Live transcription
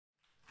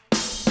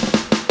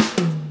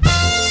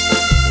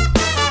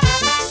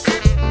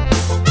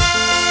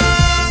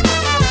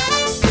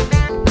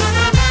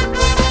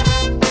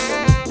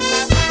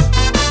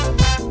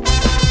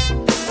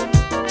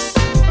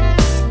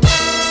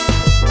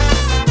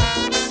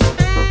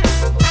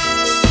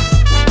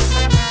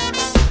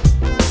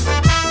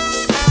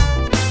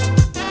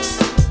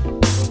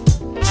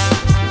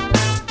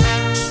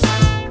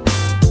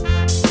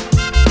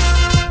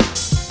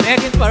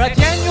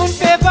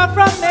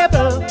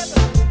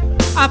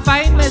I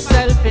find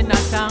myself in a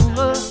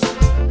tangle.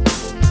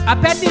 A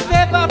petty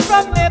favor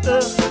from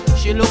Mabel,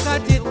 she look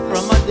at it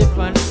from a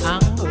different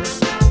angle.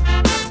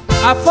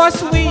 At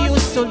first we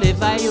used to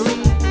live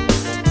irate.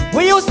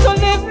 We used to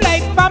live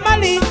like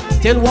family.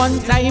 Till one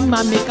time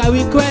I make a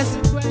request,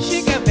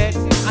 she get vex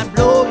and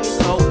blow it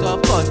out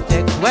of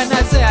context. When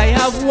I say I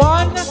have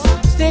one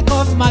stick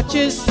of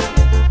matches,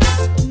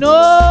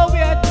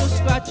 nowhere to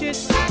scratch it.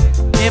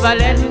 Never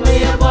lend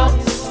me a box,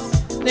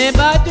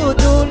 never do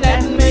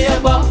lend me a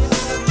box.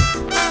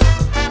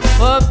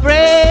 For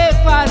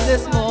breakfast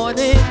this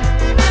morning,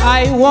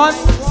 I want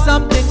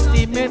something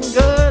steaming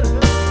good.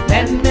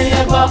 Lend me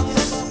a box,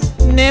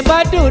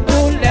 never do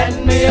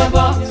lend me a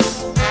box.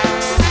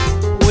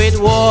 With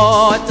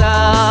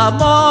water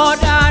more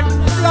than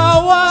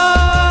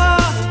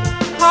flour,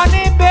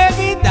 honey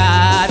baby,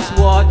 that's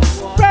what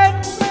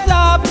friends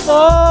are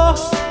for.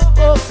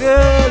 Oh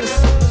girl,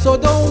 so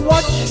don't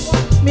watch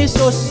me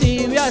so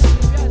serious,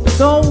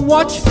 don't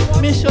watch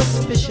me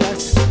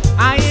suspicious.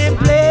 I ain't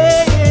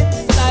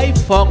playing Sly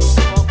Fox,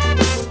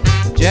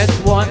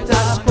 just want a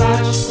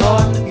scratch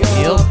on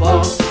your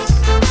box.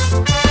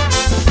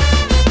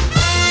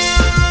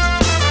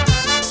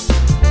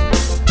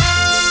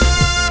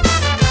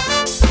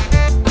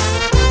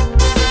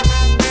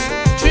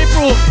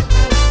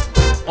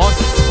 Or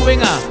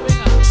swinger.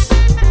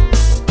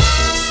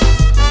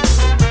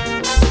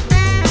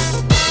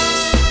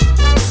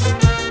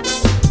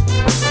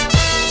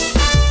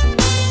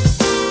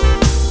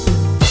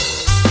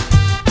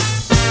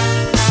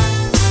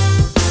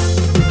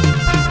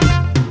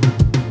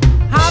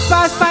 Half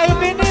past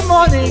 5 in the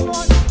morning,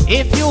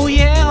 if you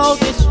hear how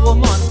this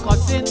woman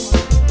cussing.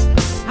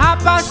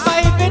 Half past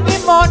 5 in the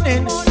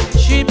morning,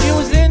 she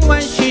musing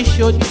when she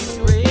should be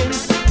praying.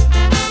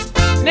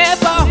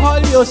 Never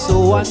haul your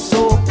so and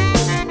so.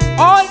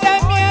 All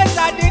them years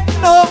I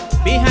didn't know,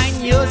 behind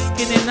you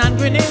skinning and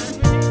grinning,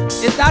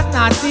 is that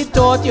nasty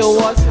thought you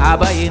was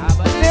harboring.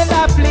 Still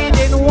I plead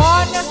in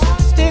one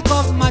stick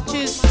of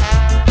matches,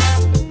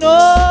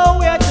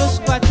 nowhere to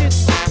scratch it.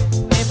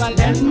 Never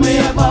lend me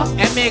a box,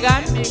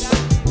 Megan,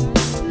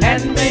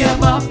 lend me a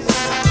box.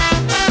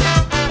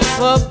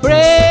 For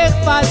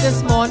breakfast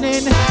this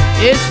morning,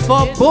 it's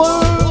for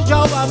bull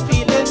job, I'm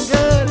feeling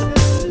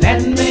good.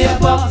 Lend me a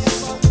box,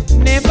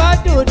 never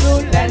do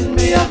lend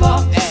me a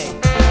box. Hey.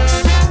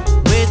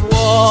 With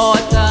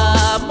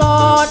water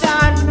more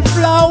than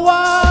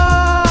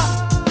flour,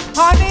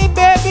 honey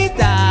baby,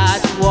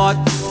 that's what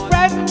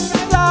friends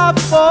are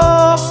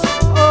for.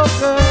 Oh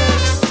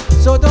girl,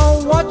 so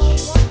don't watch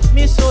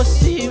me so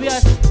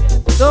serious,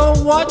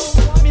 don't watch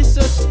me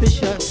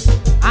suspicious.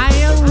 I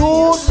am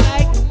rude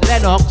like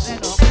Lennox,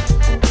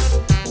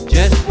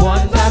 just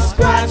want a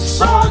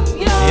scratch on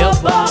your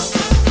box.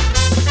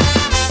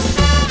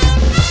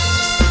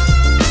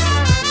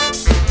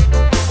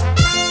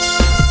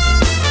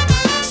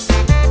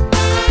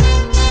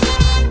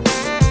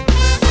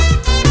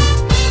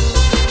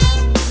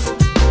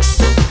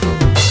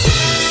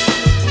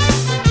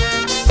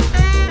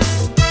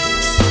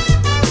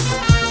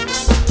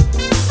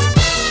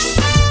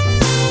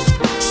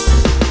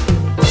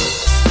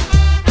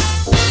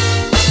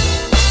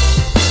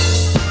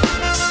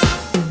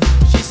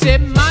 Say,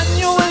 man,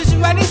 you is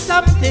ready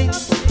something.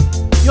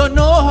 You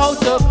know how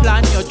to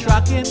plan your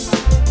tracking.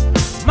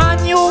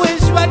 Man, you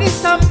is ready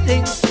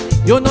something.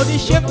 You know the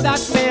shift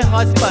that my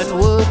husband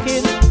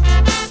working.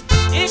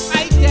 If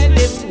I tell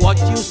him what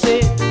you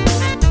say,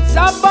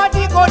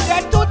 somebody go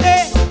there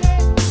today.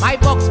 My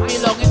box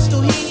belongs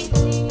to he.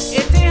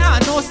 It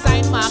ain't no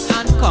sign mark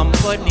and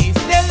company.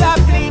 Still I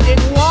plead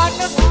in one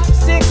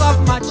stick of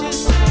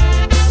matches,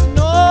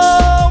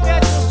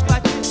 nowhere to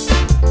scratch it.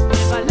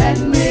 Never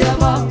lend me a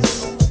box,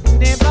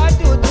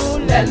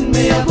 lend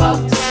me a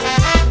box.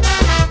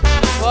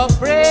 For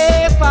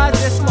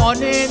breakfast this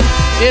morning,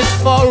 it's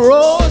for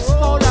roast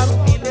fowl, I'm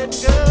feeling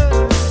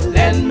good.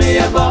 Lend me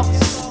a box,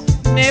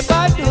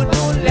 never do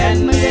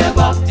lend me a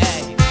box.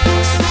 Hey.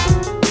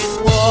 With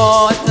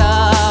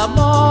water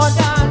more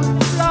than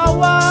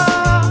flour,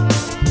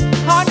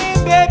 honey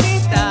baby,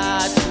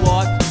 that's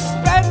what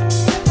friends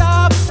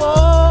are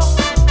for.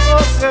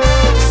 Oh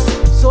girl,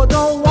 so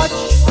don't watch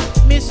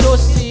me so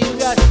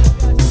serious,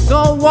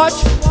 don't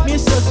watch me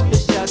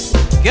suspicious.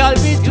 Girl,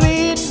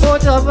 between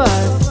both of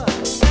us,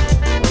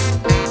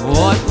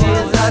 what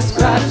is a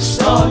scratch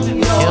on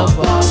your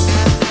box?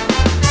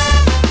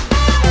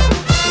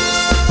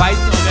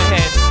 Bites on your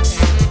head,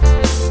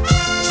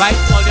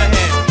 bites on your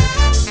head.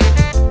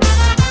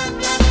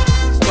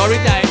 Story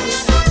time,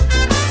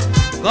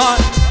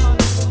 gone.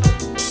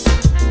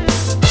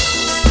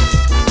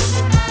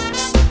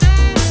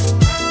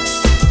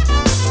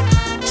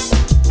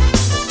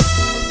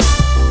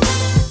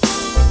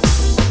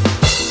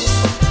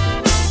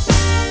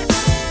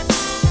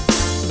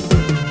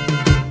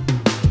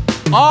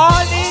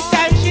 All the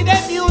time she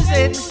dem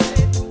using,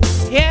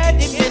 hear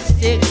the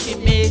mistake she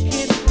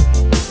making.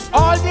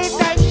 All the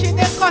time she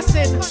dem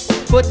cussing,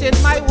 putting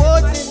my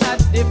words in a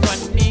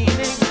different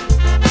meaning.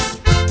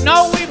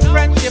 Now we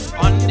friendship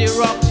on the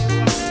rocks,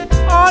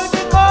 all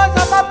because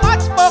of a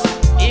matchbook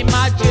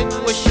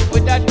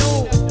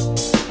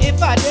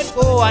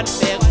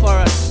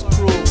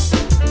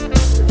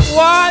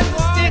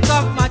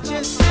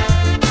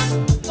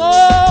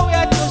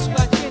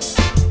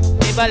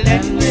never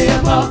lend me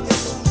a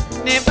box.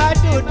 Never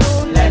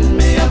do lend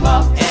me a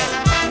box.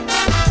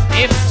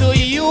 If to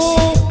you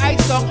I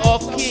sung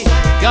off key,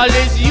 girl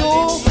is